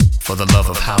For the love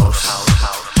of house,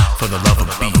 for the love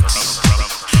of beats,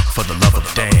 for the love of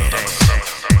dance.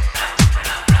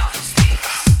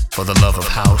 For the love of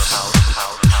house,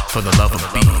 for the love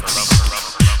of beats,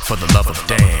 for the love of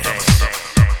dance.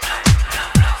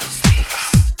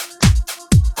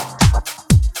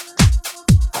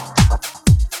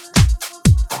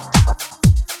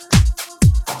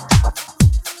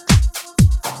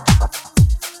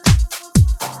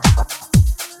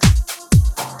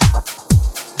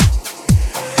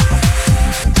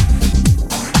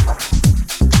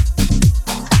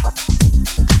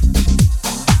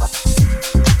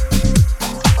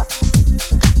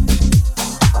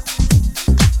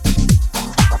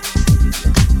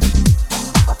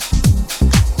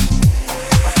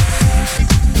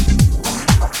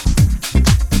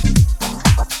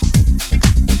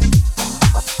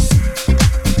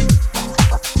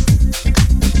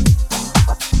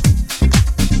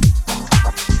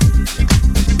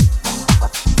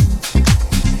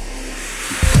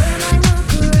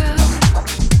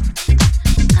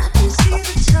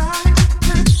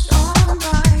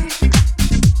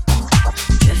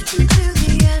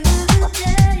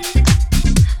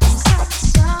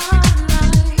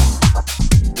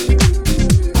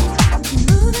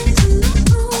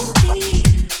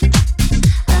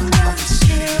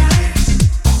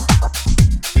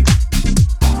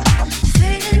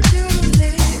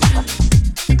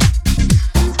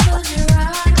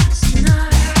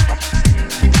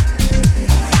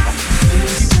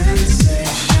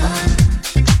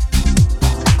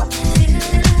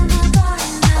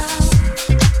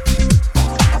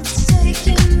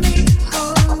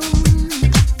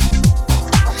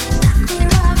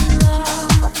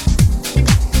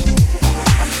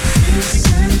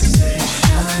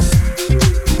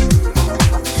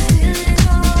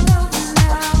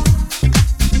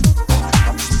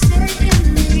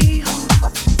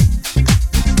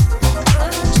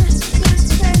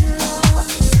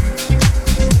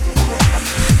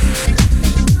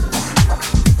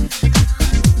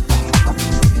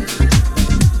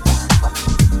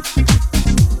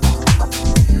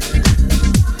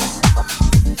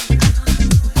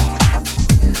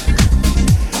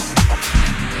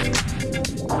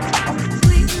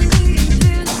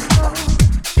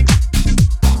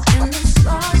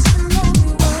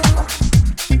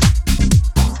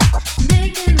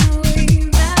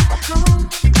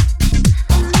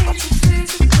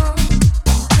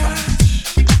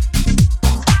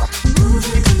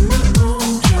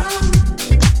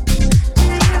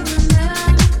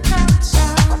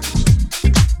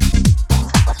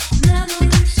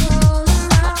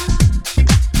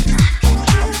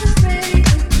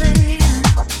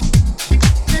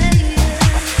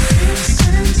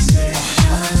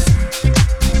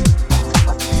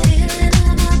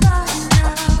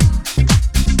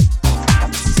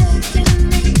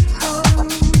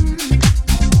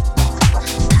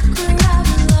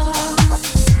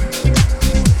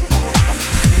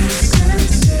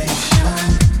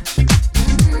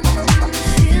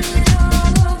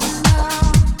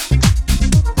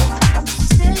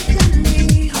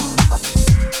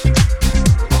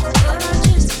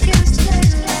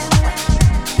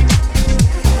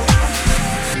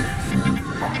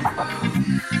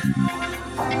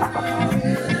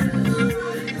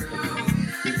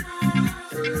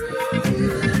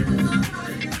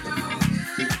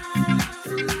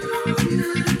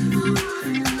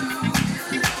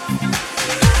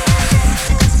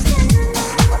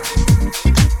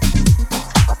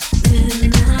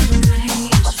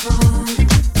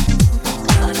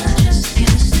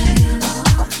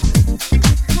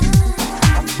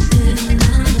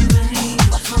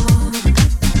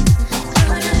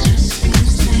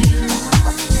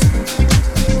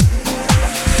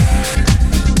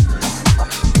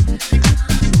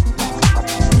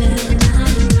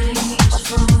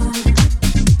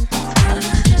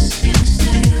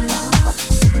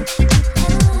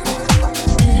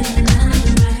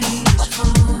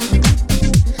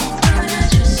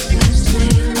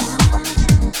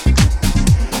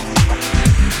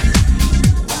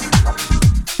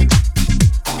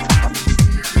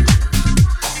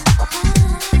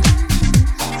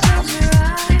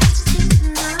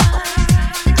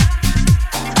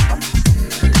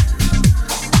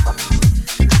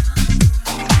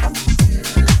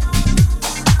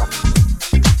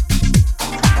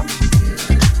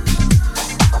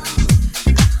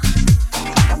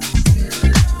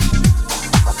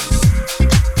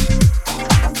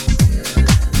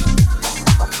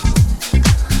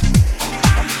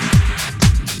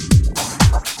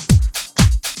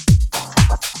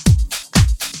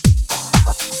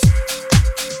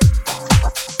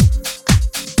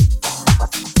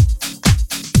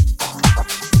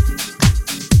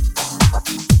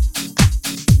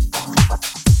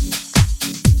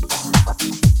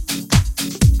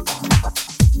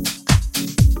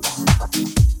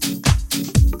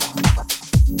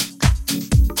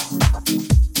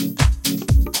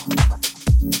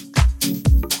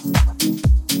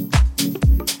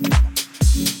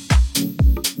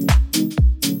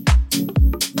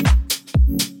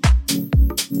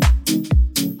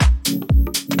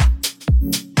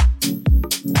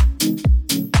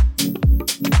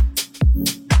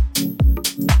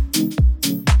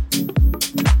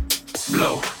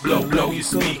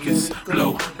 speakers.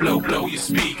 Blow, blow, blow your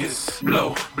speakers.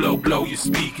 Blow, blow, blow your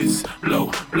speakers. Blow,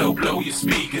 blow, blow your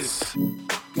speakers.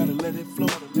 Gotta let it flow,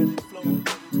 let it flow.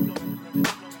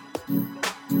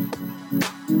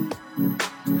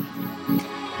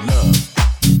 Love.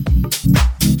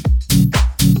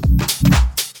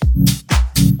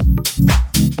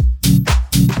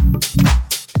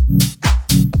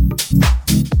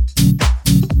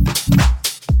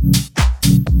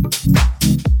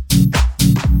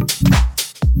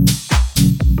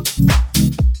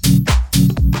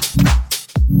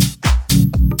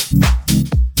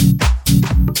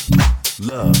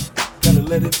 Love. Gotta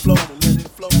let it flow, let it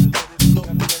flow, let it flow,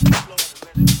 let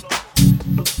it flow.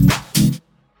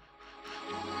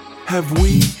 Have we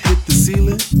hit the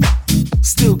ceiling?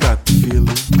 Still got the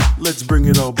feeling. Let's bring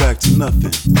it all back to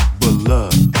nothing but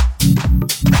love.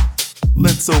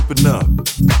 Let's open up,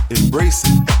 embrace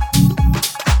it.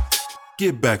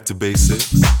 Get back to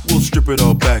basics. We'll strip it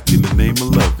all back in the name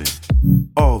of loving.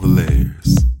 All the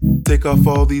layers. Take off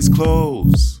all these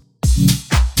clothes.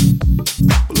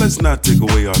 But let's not take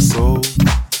away our soul.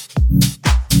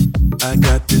 I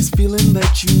got this feeling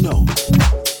that you know.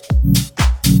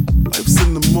 Life's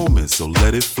in the moment, so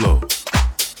let it flow.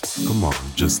 Come on,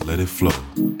 just let it flow.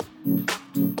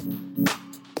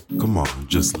 Come on,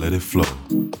 just let it flow.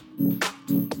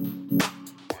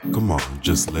 Come on,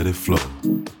 just let it flow.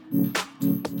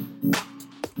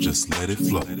 Just let it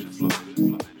flow.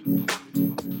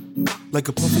 Like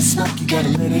a puff of smoke, you gotta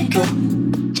let it go.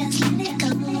 Just let it go.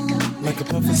 Like a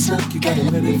puff of smoke, you gotta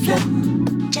let it flow.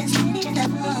 Just let it go.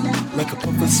 Like a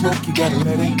puff of smoke, you gotta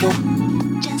let it go.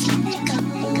 Just let it go.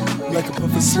 Like a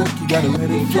puff of smoke, you gotta let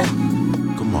it flow.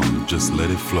 Come on, just let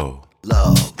it flow.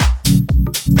 Love.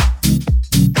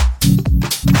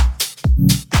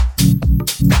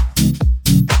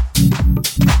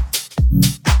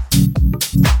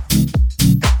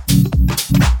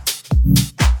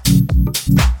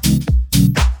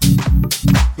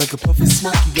 Like a puff of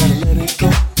smoke, you gotta let it go.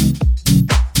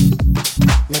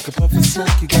 Like a puff of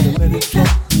smoke, you gotta let it flow.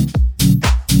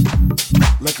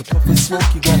 Like a puff of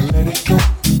smoke, you gotta let it go.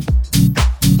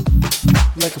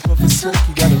 Like a puff of smoke,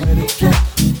 you gotta let it flow.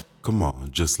 Come on,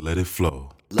 just let it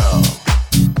flow. Love.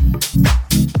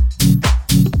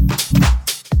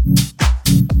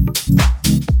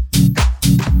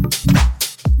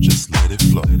 Just let it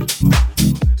flow.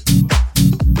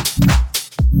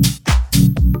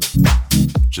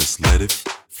 Just let it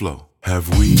flow. Have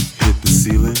we hit the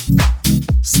ceiling?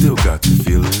 Still got the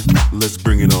feeling. Let's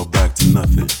bring it all back to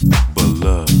nothing but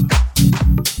love.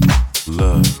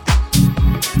 Love.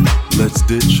 Let's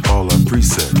ditch all our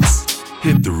presets.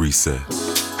 Hit the reset.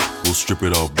 We'll strip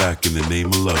it all back in the name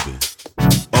of loving.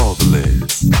 All the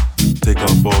layers. Take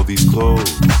off all these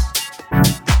clothes.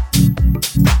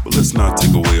 But let's not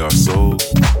take away our soul.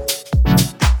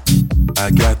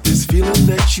 I got this feeling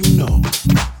that you know.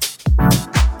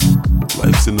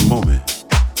 Life's in the moment,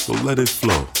 so let it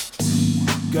flow.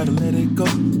 Gotta let it go.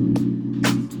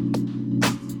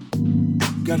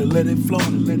 Gotta let it flow,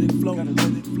 gotta let it flow, gotta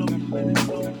let it flow, gotta let it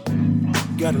flow.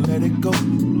 Gotta let it go.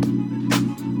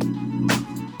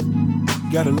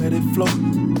 Gotta let it flow,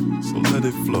 so let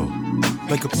it flow.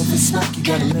 Like a puff of smoke, you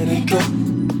gotta let it go.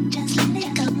 Just let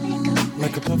it go.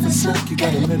 Like a puff of smoke, you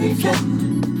gotta let it flow.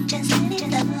 Just let it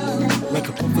go. Like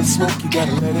a puff of smoke, you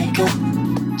gotta let it go.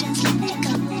 Just let it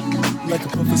go. Like a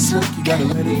puff of smoke, you gotta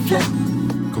let it flow.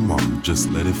 Come on, just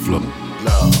let it flow.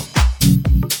 Love.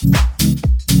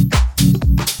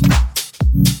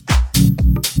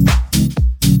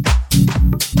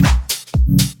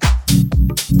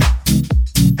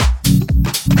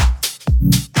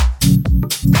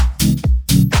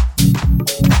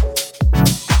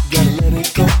 Gotta let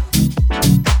it go.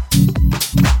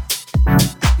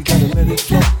 You gotta let it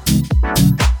flow.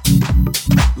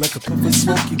 Like a puff of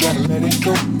smoke, you gotta let it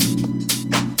go.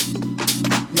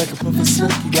 Like a puff of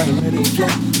smoke, you gotta let it flow.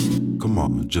 Come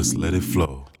on, just let it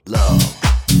flow. Love.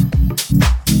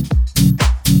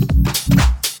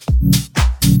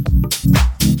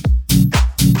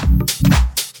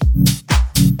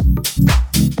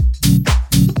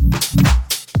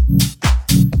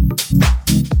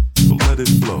 So let it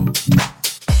flow.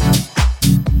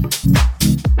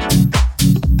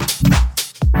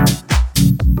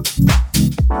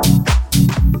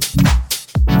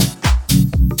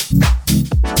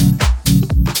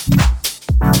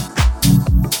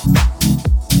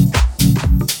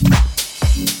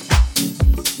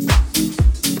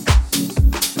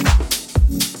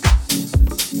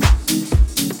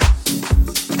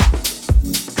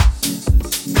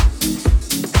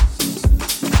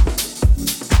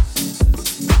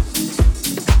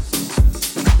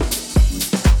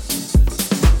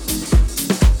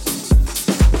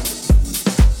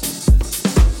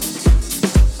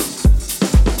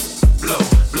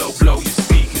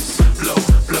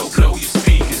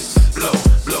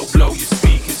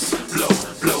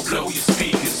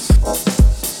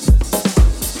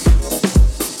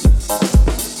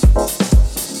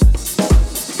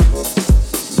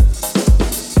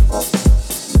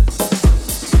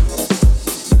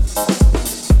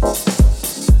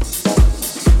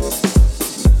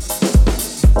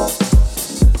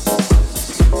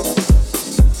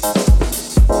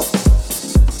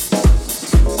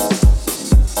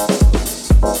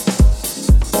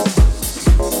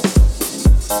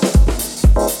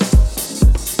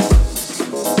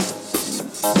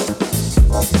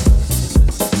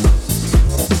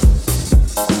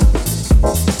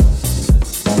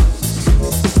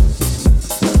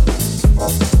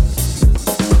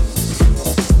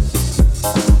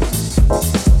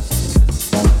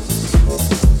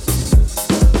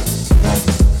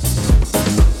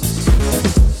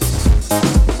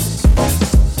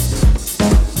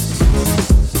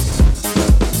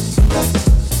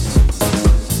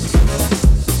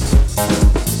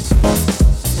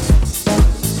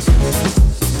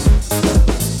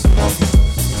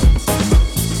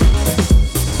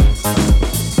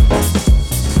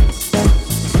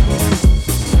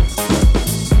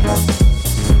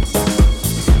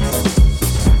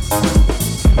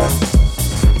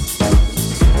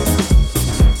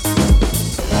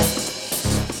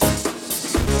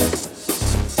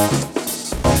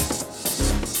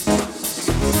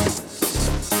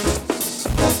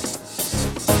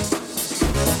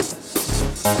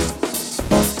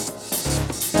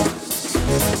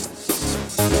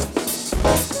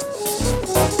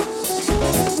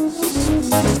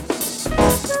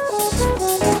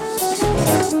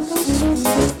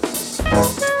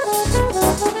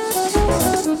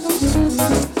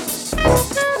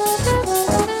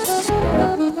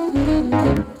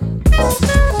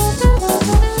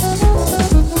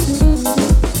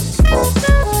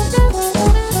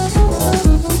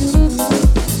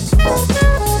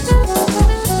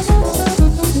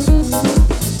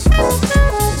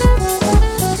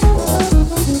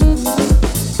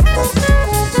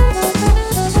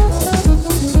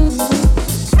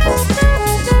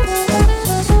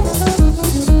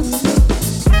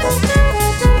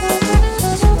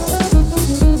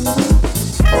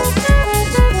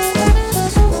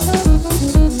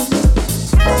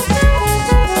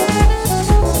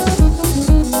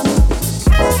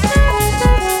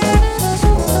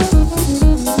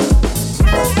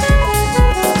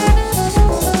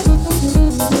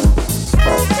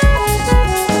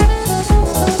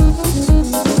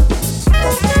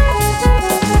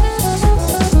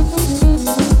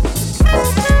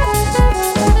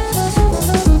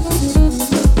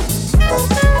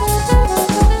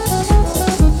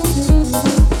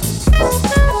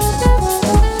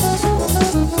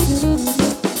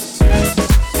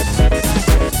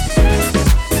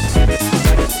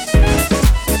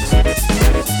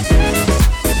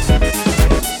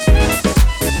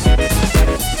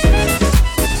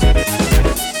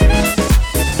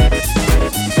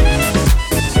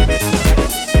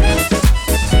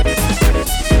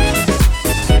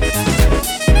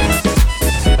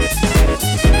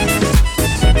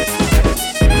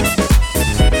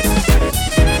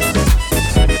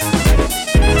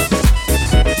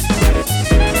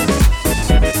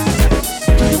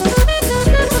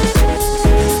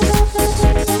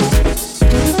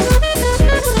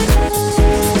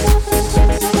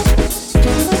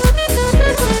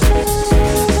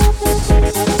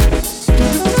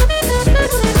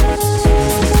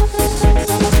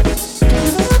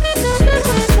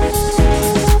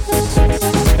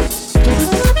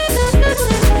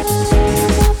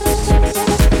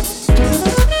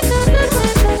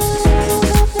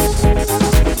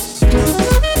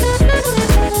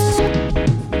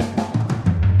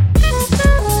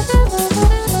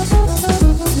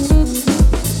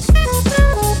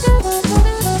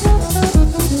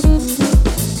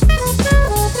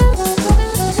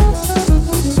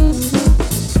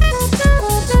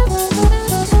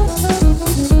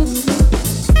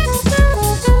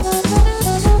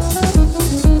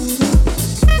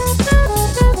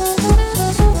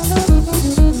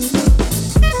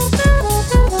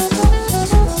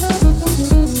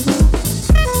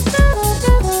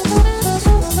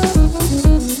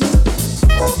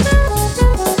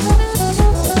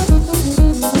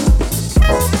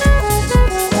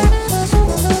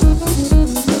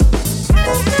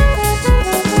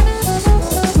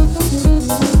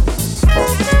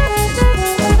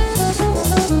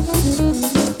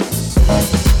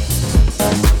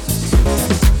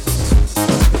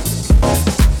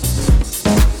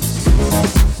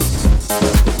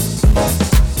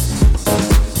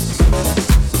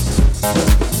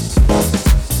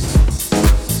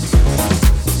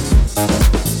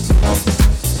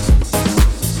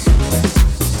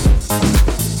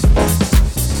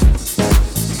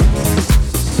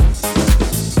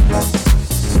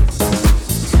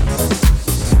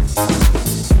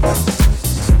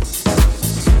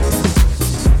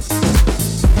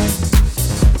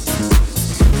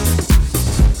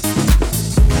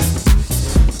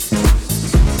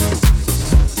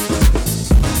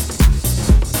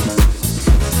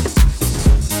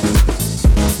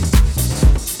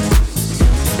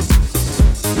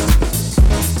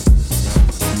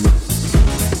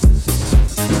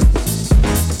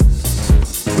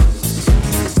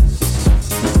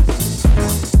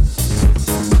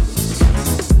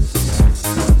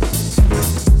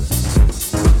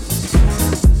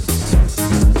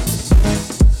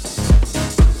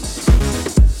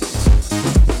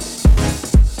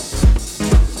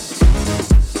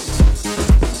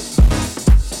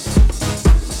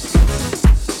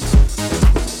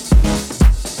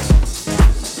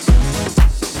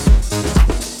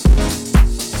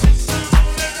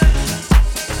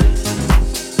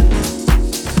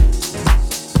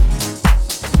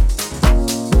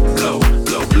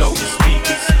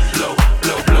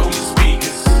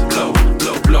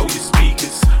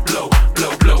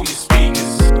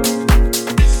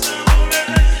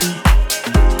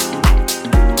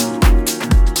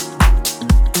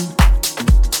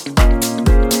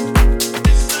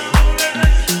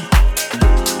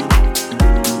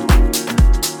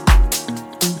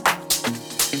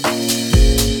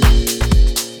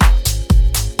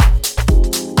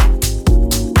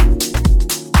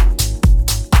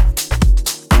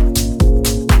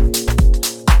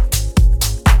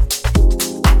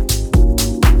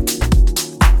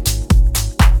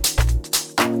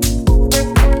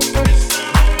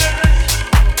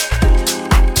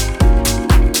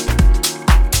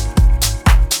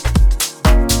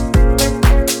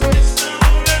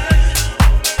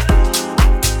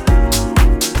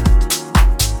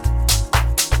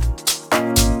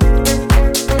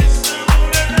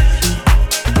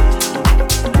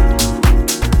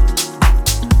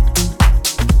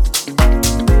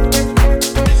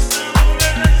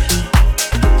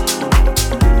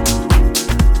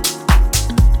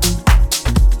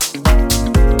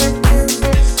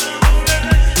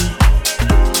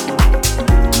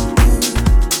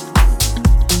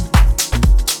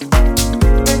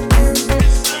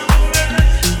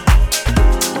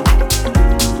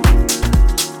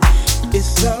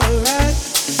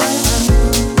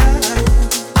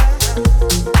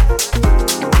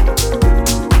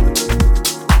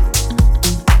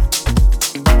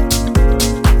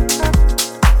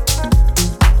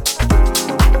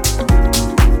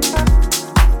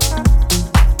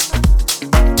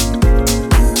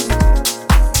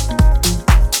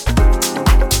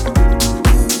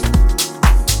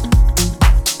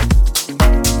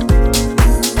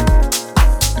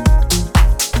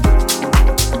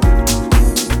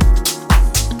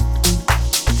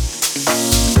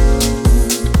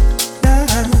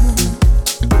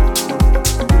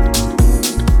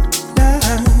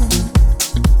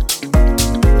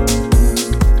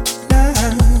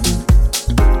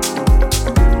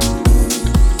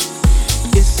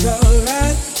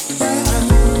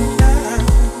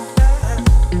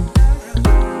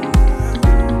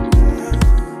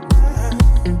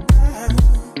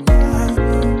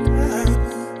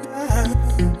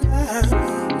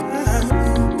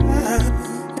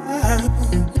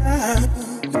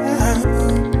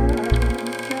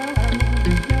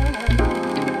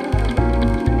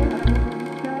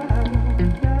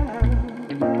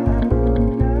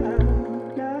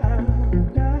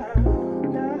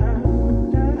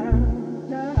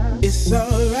 It's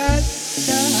alright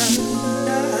now.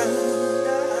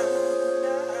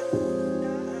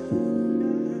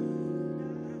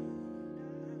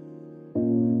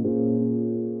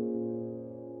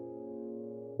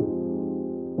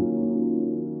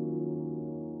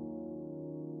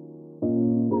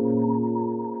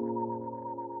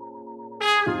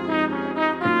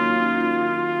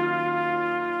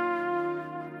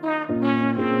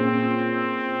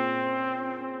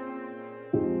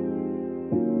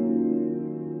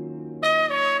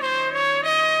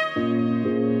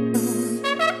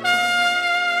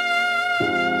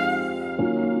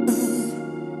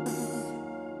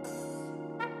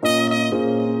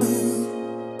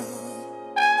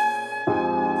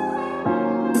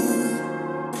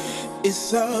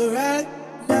 It's alright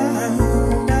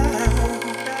now.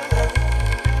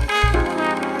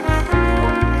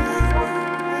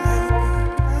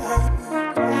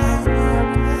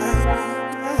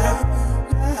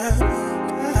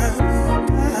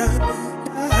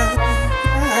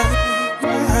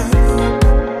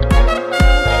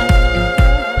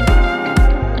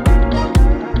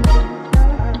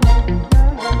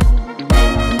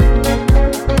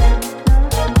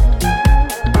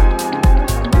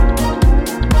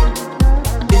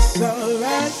 It's alright.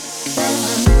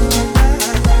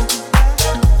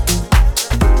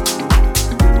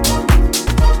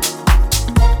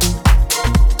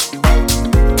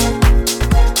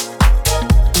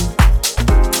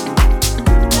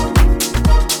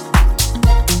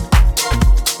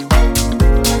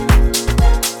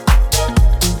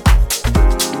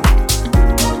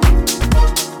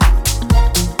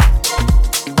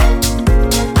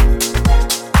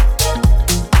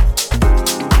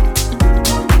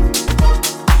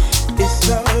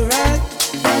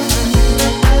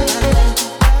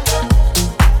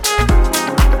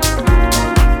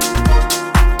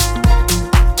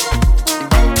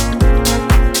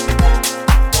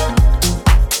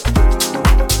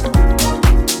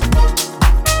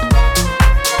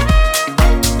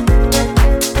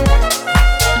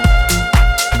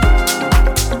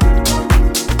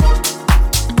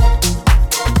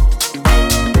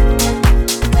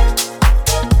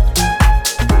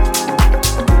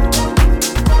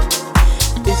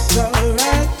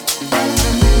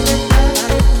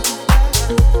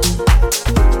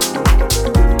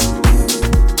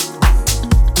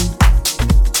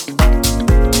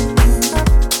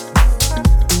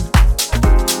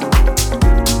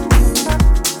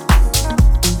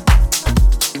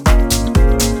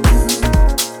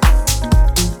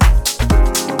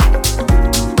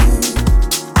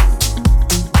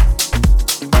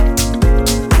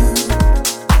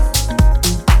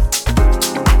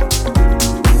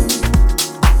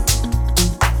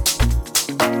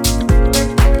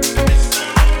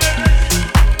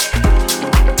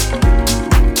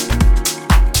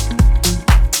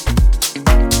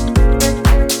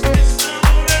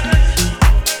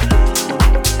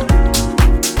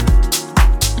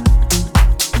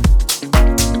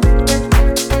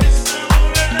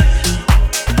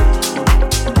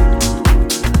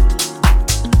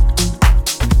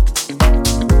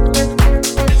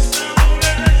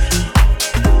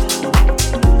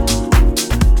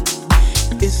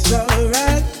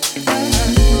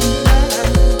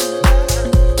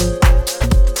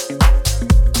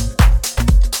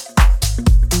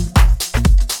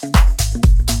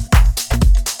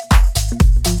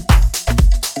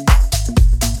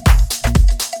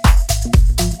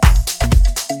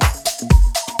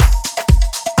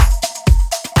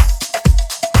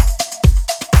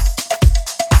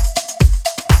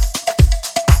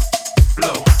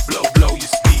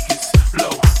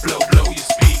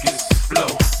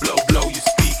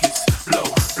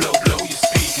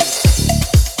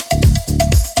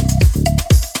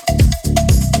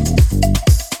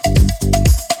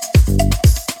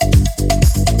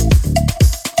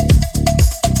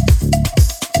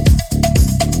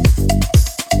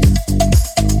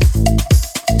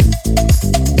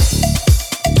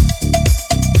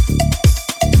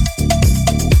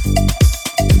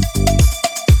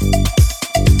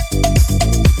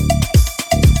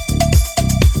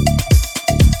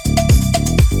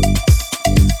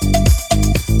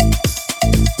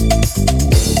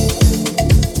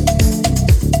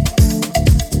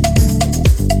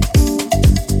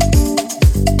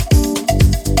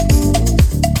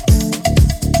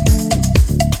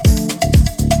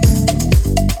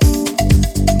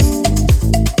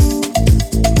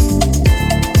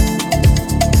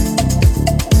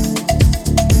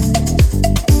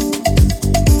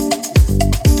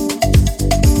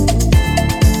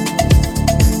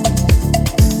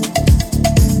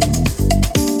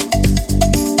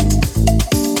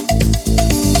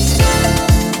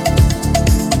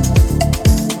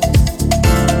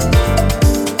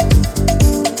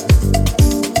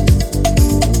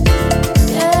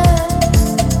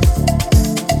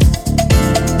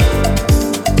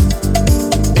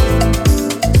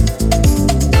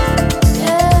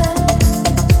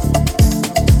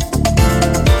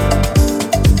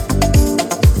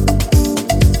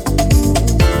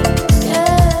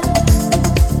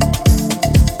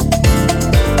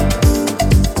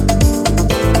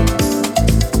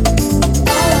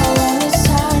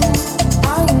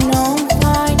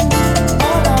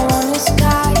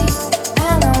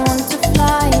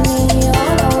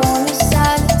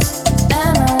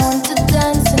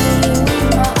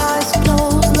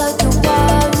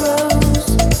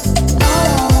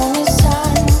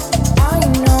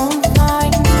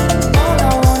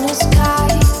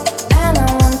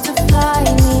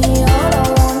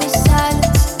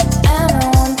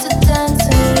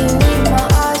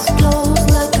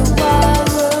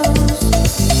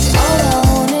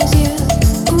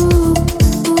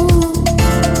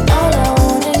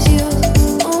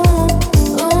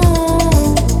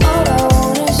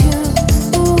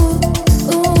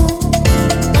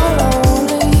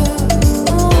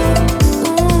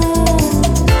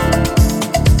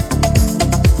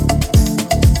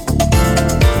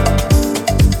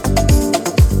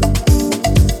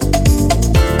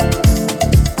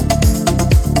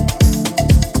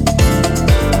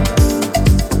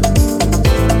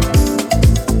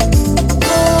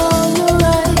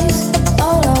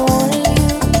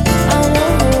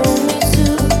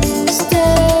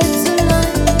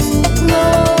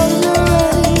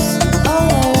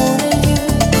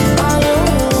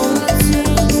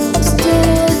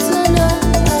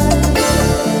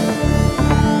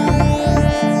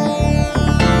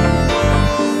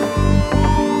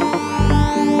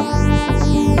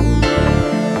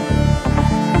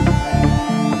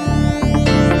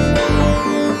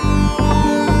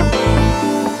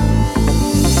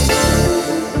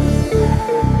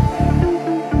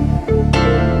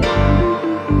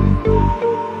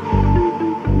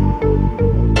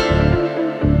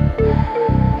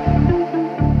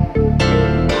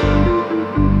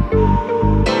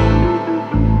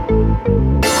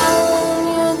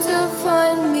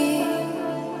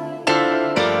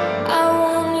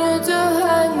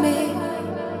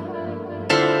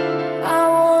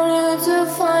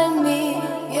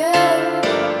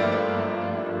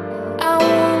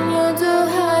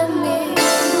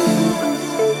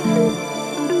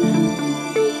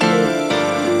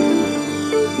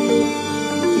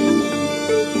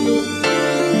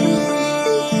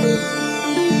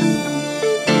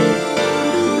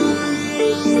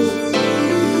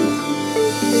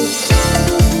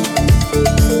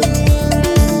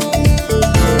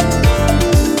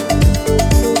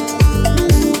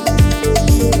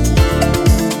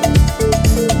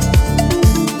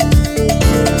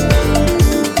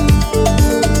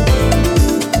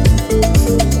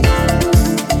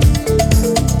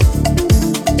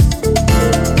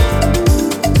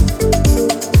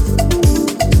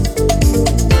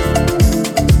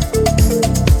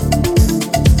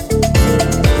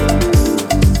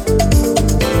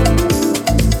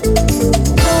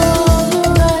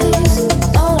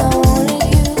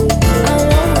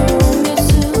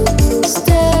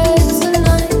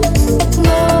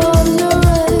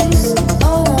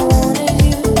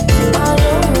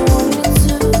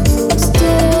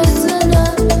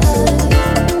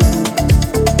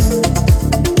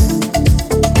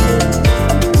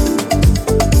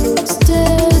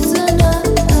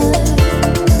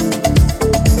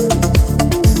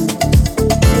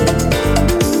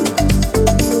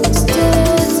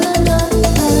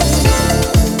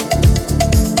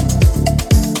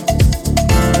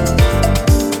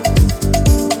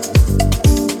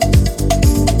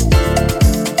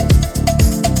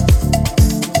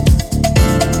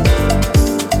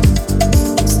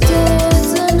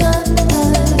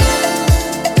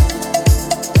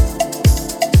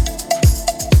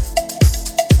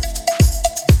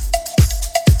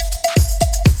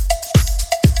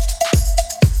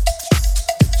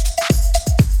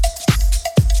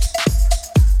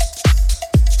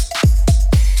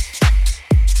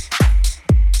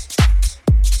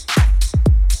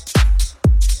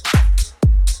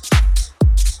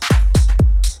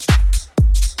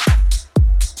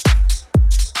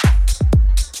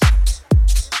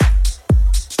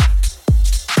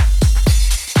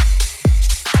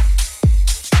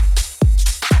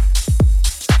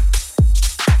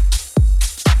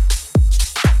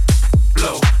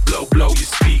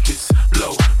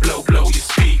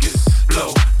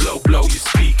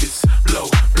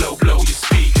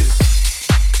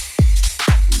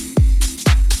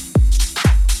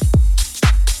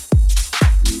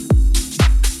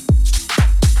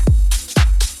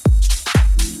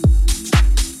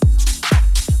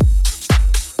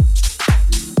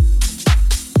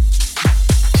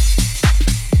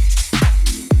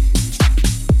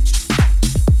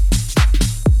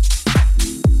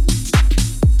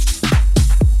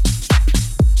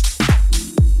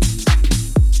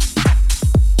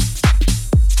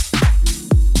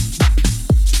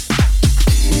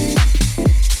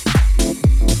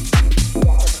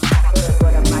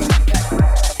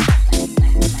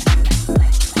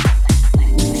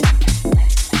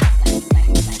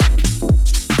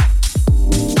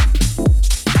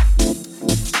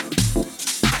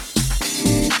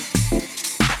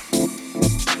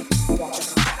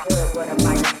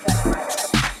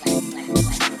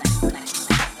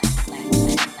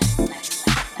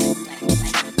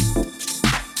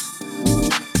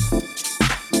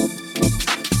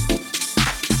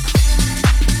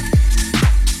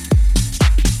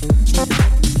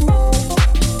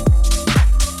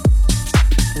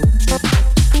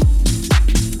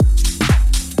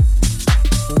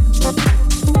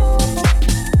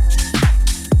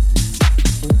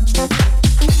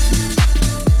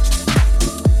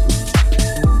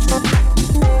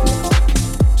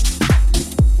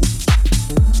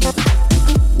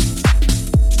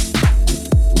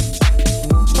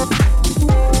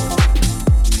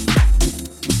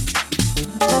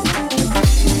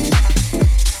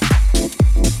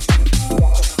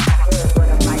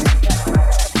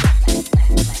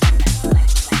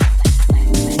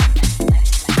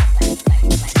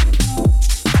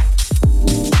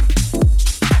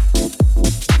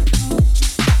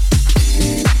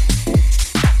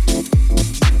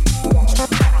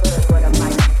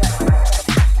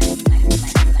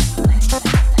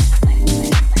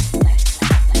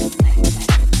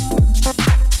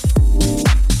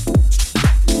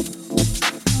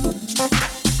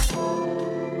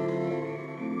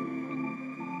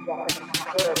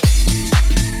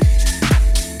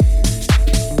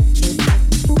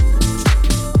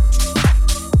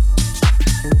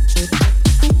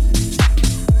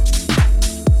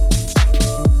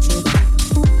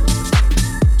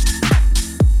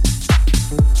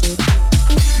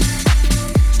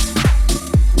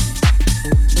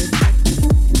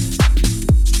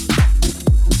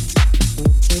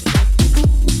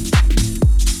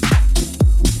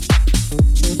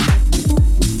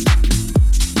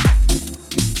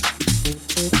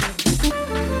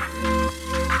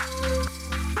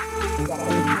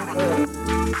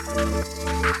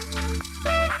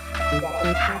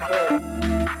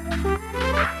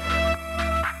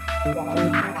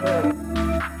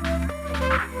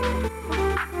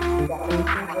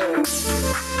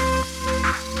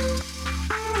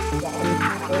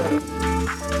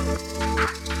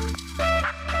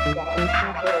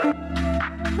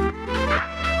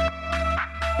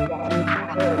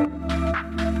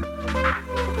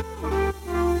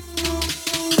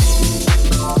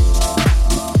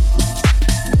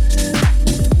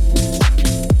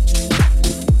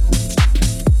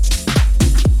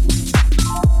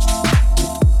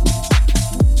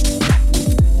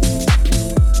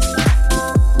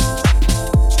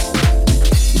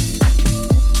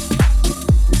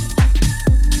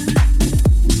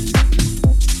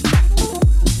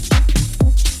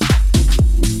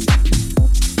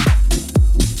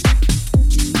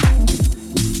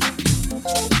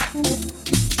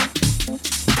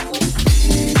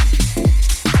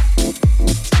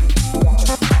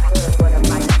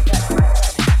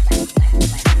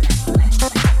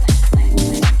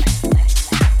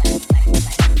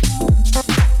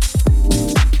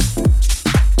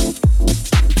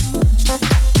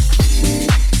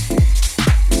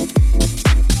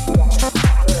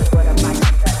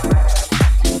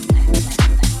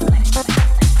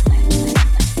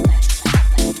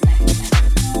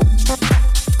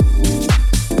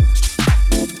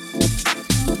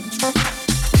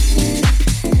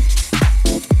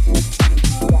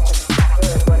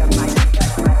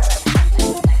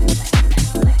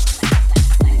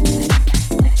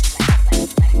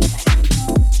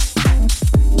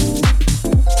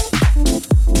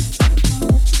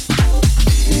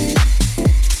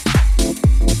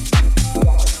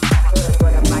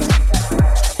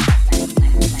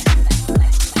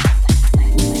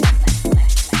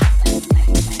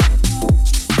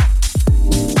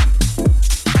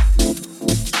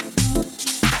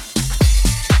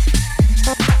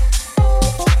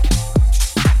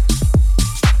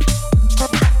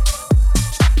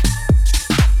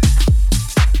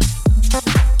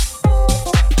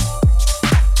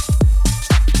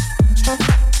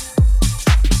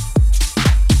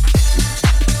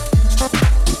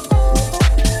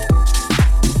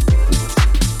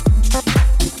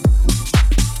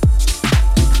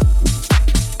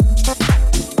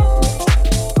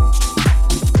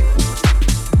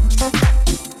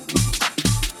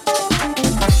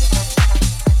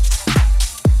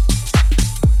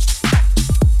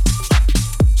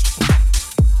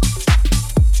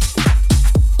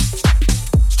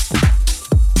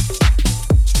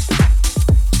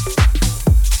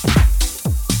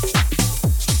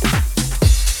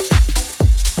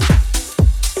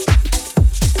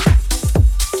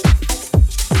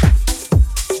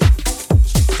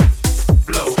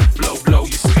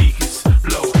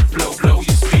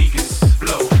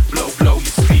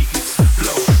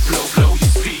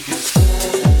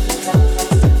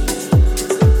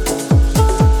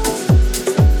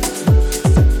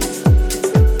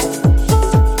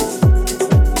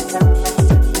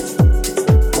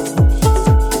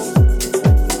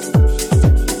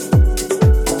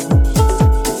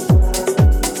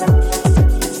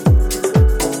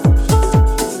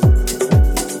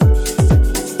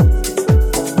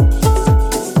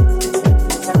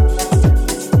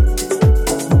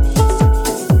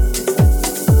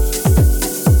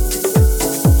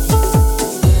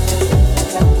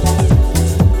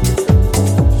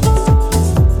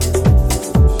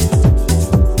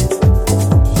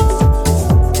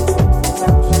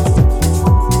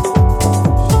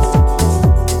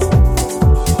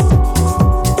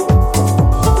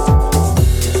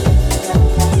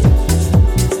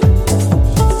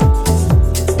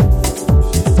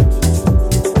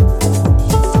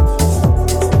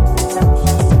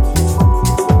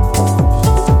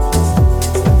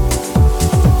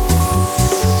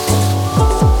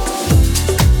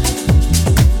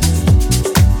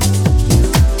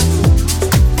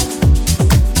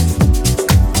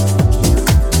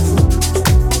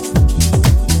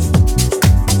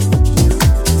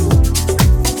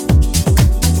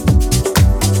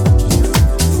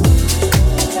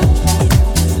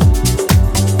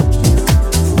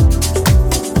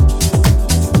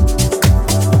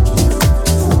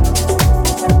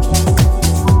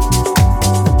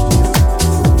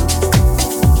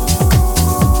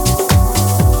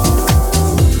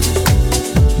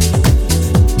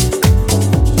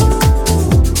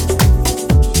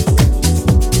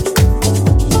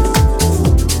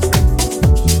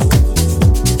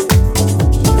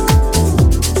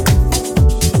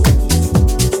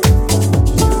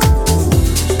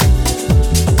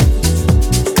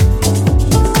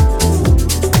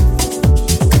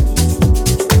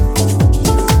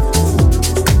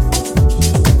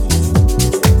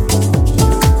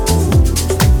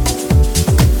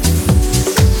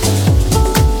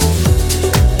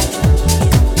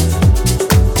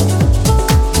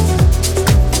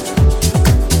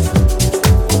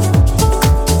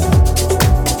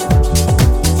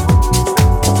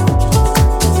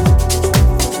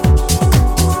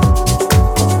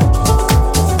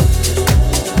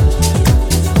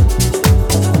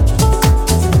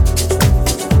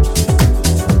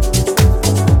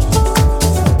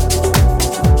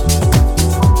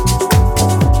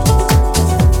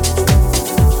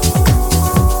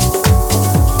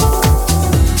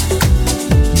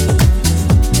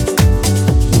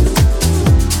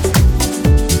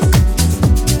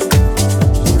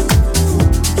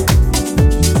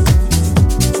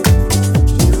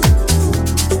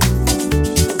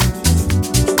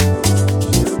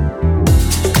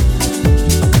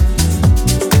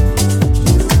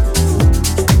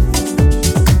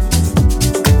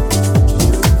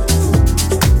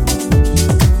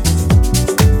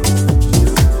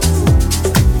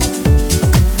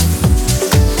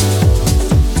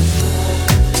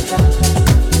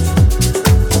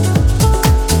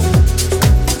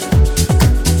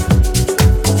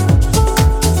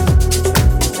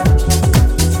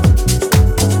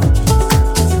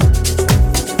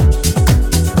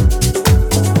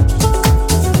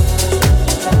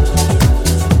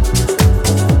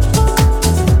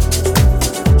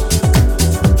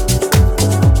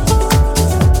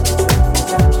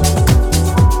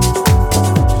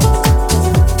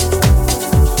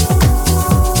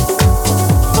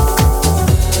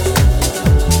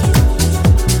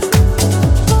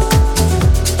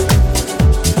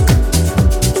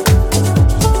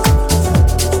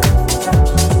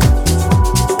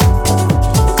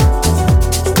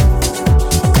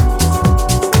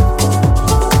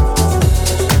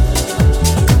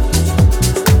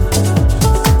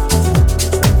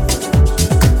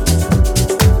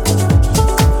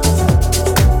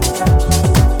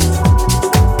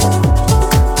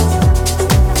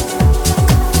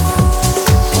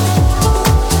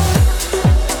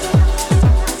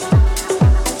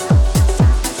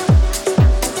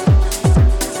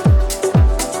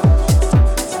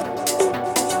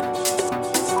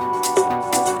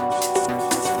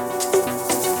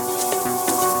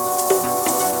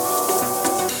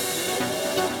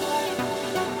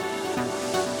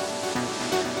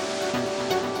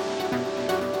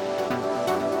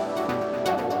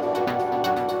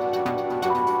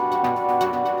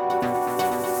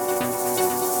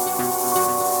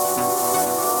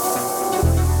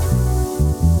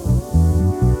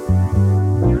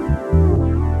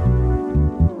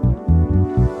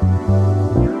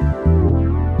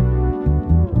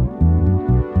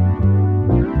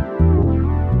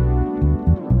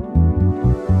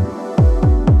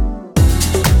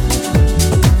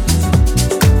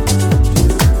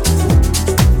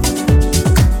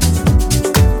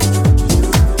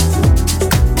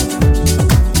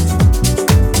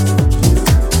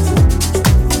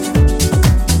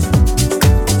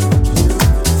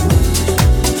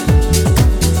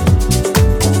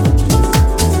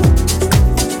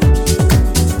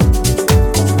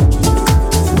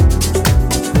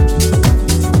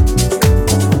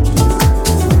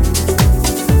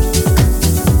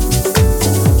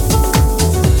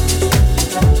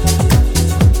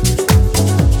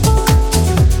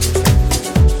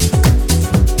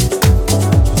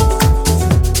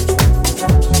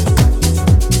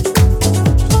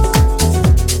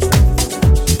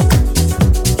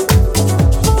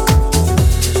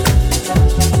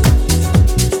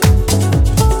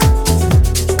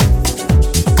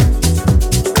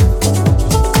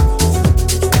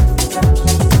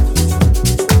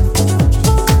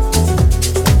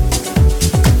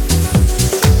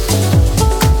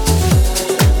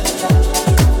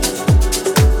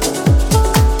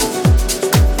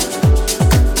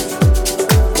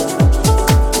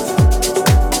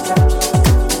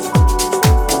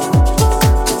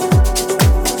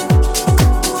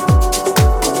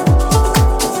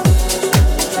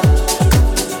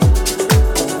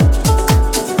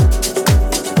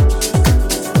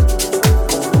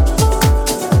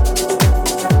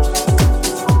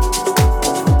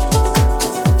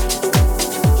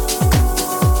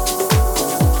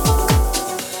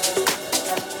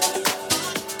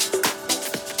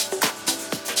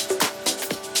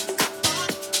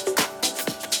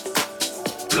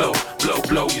 blow, blow,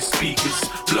 blow your speakers,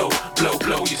 blow, blow,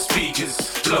 blow your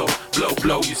speakers, blow, blow,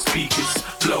 blow your speakers,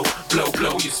 blow, blow,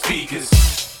 blow your speakers.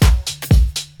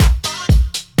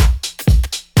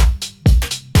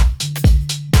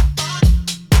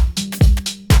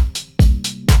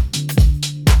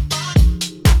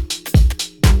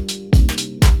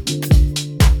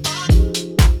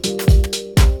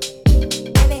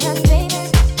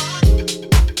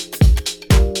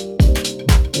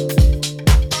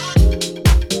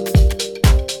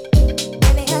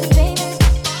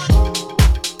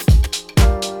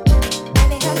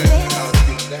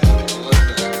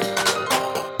 Baby,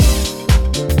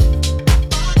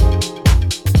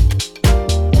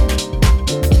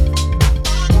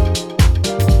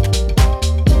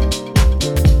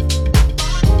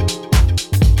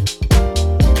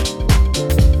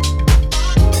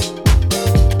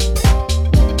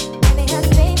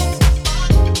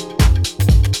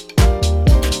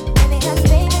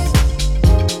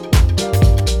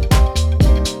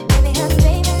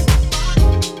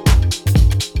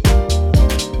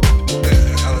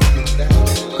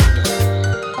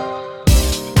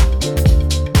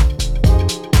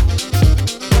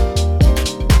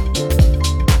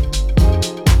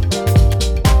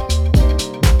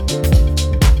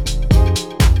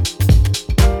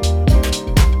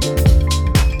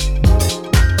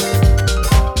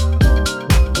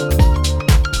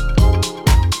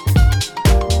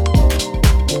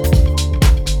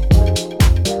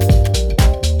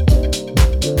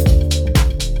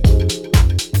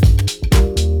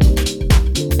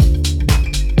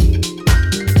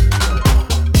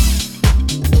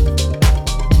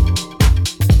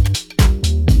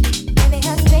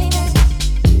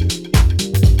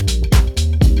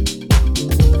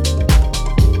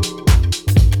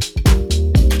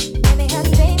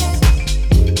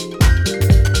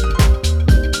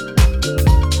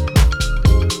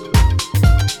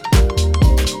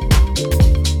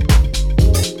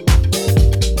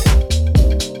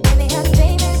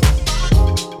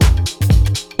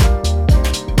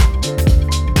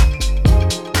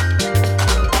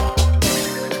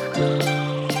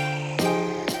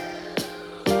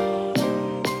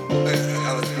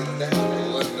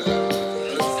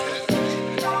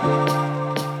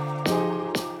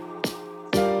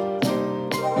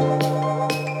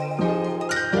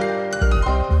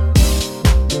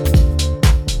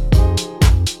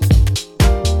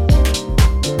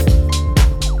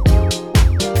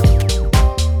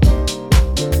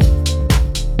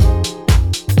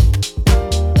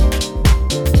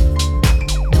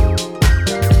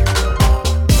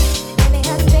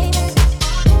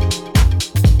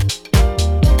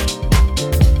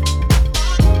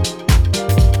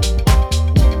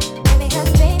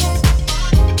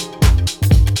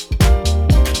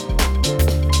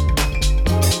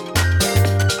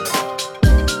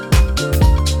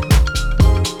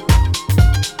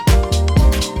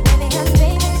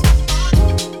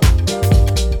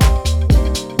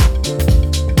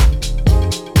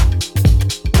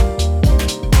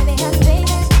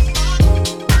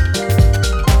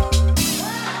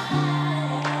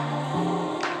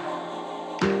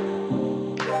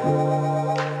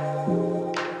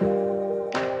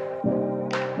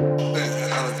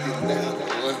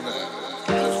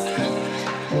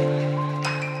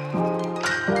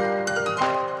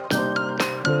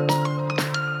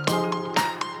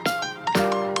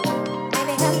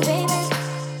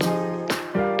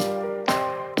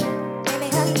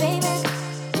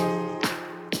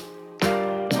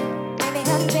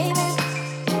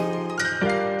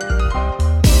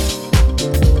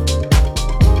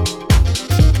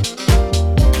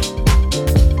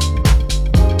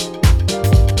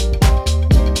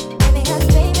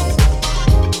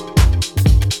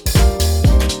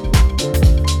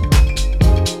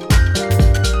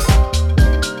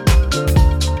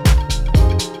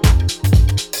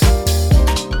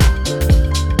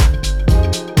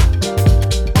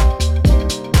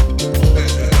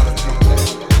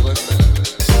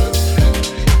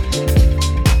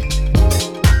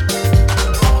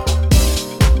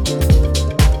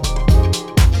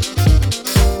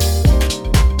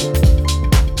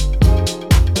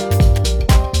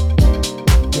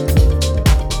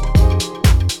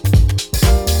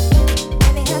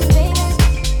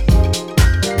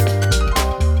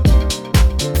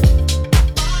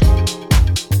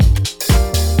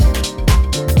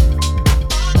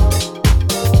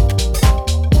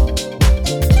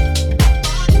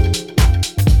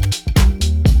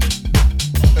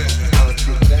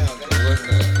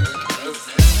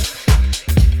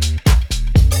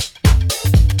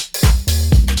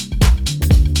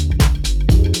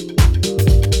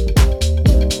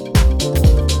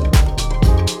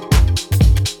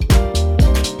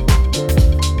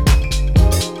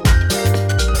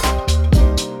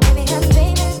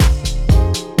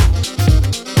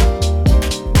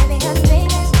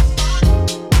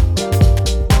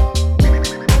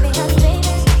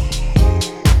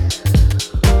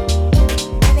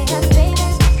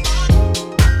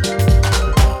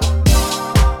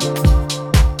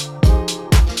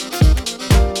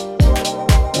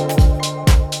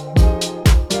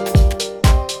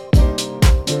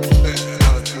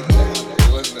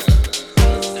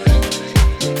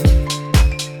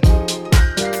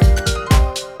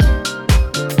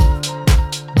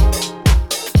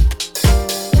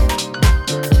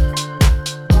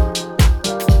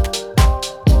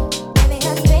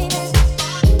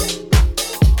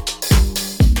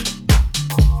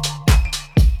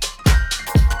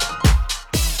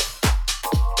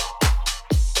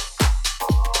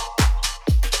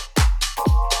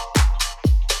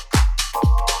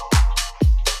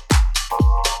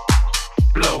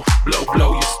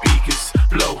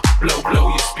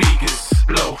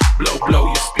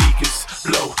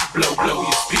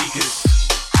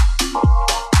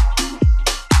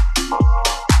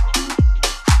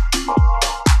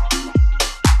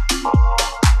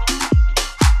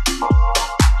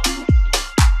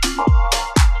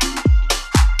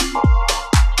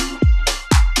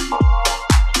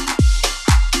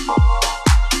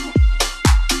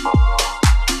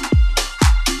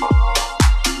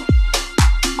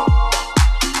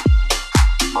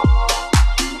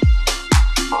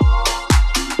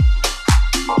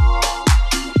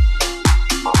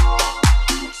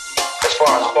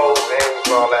 far as foes and enemies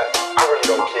and all that, I really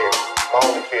don't care. My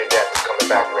only fear of death is coming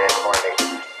back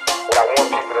reincarnated. What I want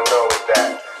people to know is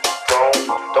that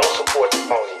don't support the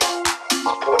phonies.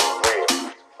 Support the real.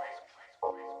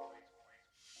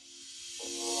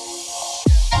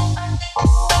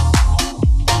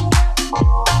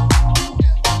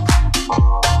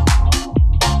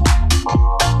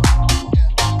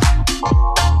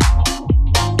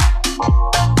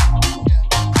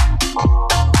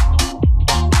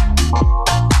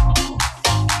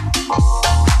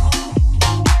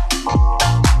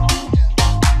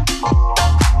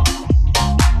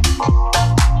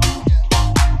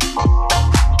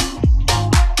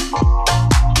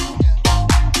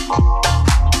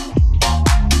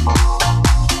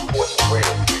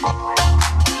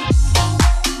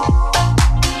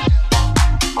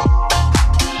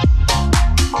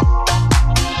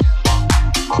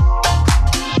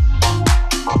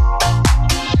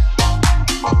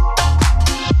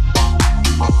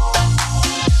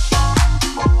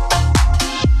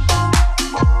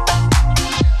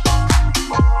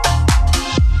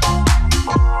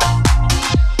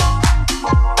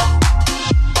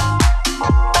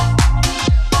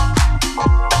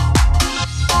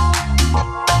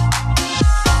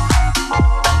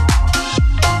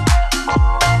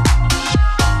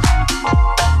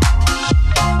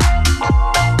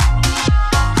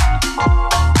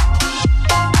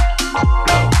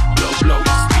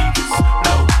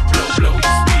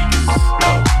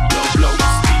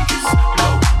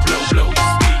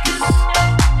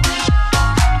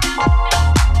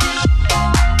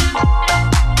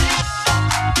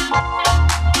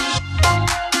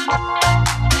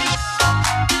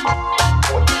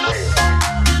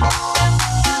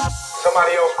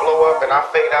 Somebody else blow up and I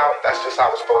fade out, that's just how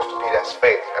it's supposed to be. That's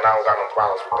fate, and I don't got no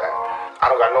problems with that. I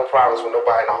don't got no problems with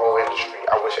nobody in the whole industry.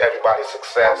 I wish everybody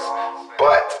success,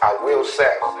 but I will say,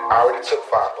 I already took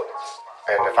 5 bullets,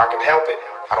 and if I can help it,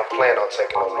 I don't plan on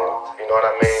taking no more. You know what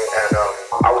I mean? And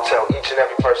I would tell each and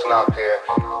every person out there,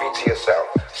 be to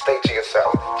yourself, stay to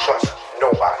yourself, trust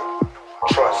nobody.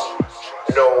 Trust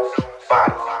nobody.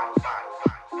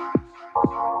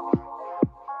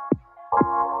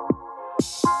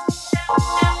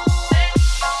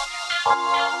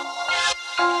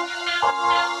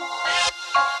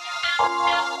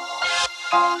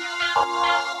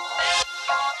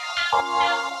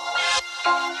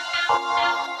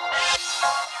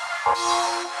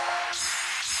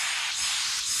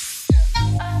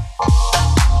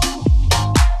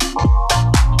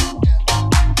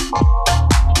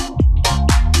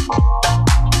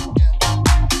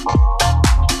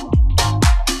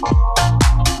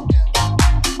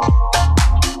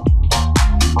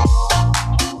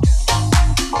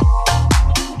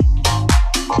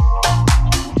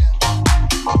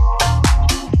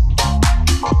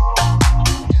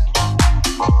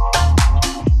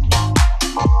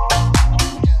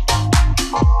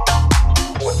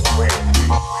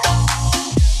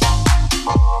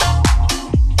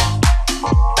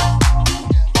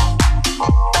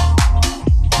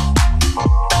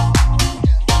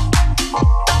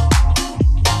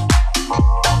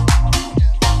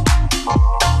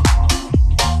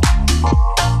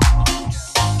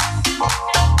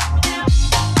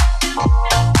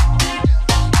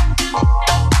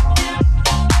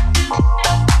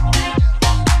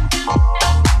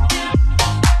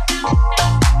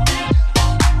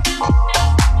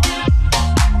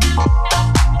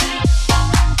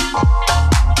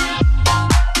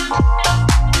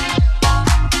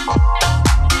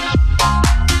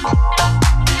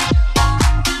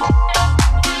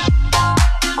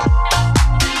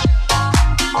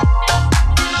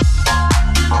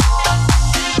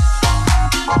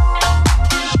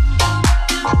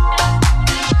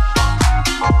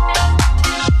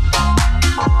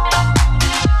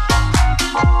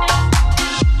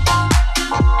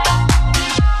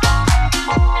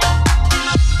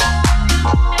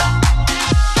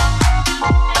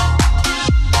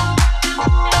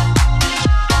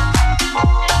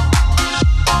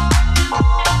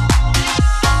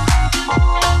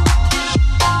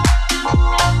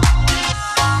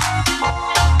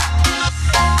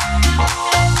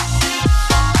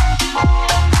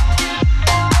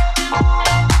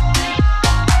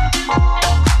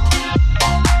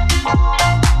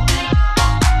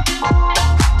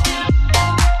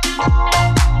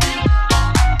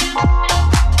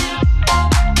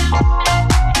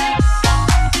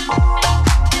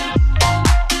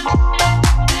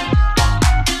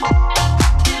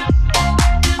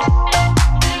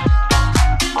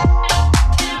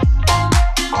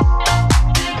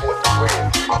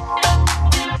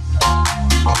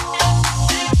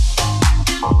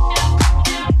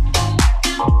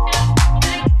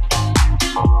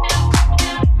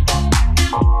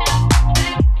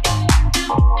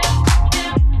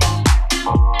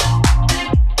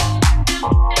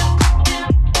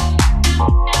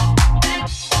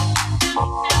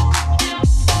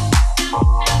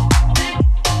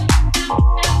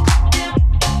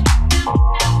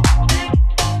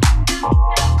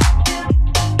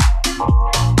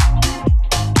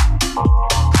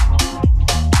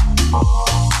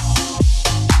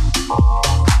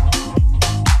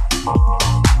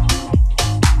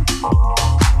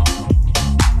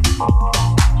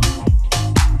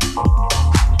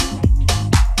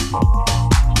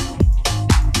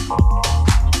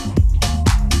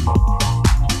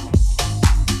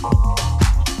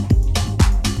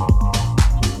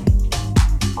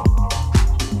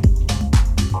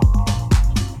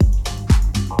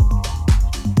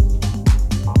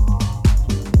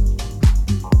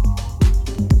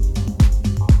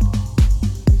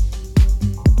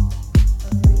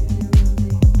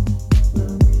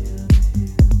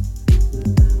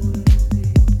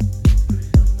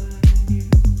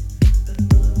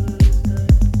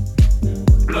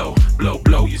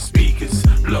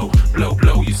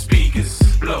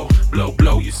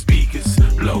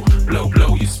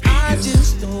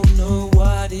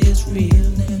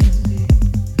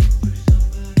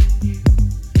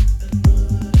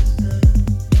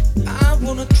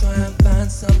 wanna try and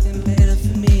find something better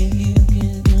for me and you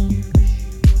can do.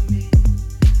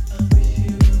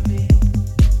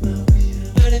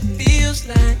 But it feels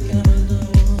like I'm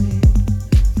alone.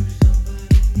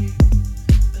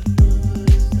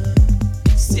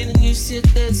 Seeing you sit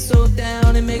there so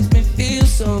down, it makes me feel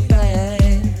so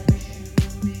bad.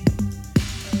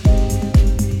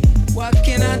 What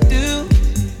can I do?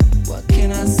 What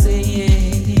can I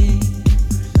say?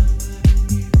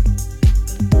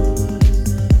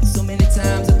 So many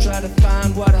times I try to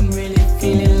find what I'm really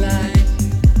feeling like.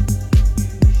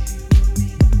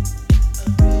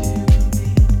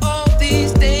 All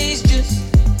these days just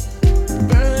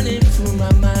burning through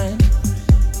my mind.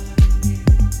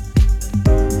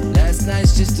 Last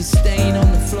night's just a stain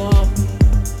on the floor.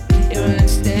 Here I'm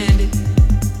standing.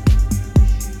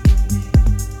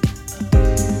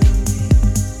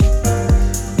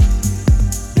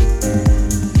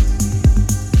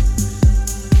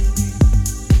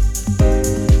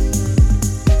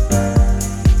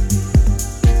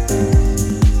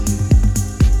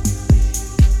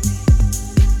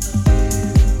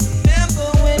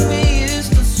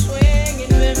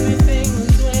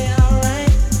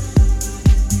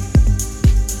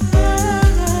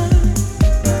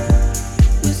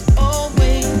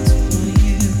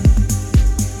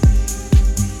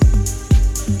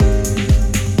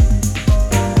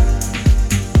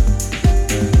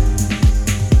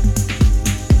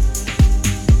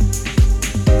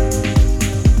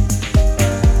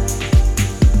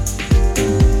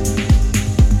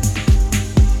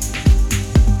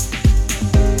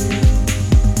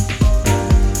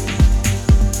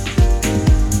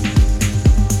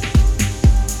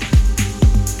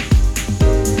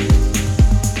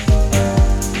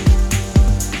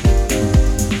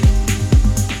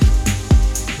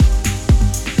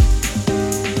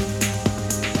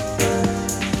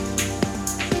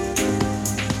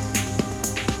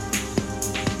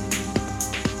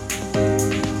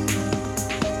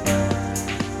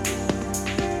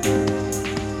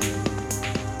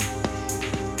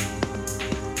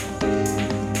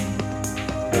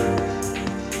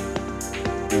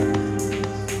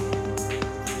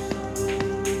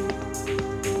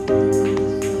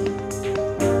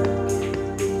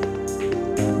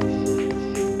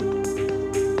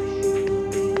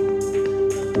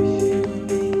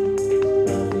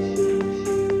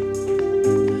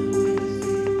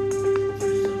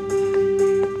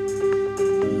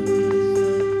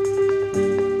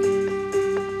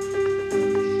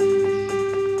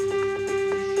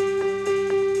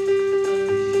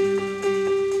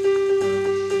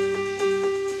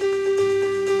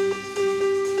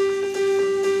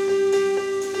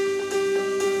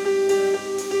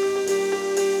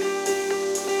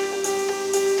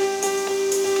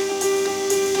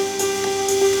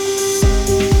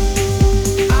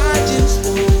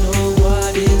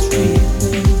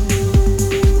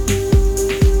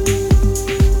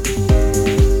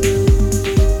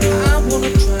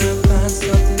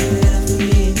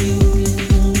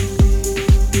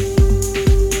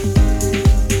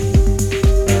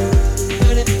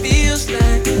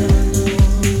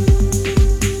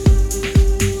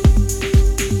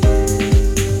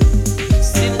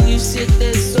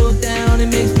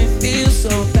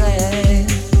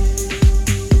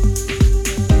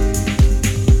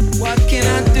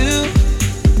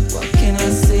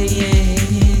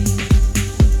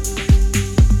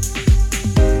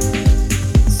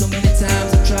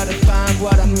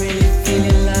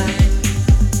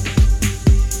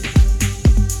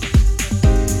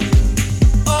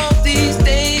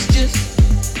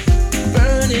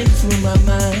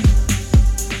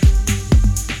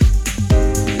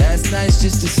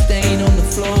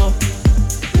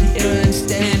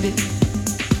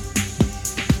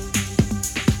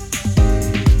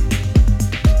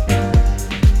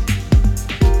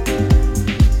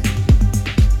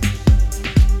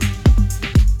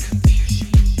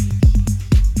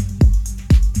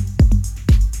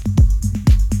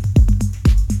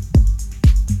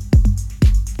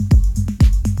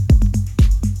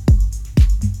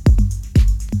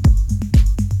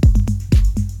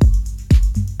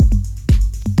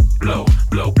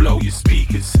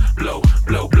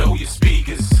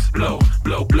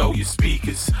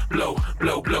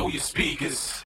 blow your speakers.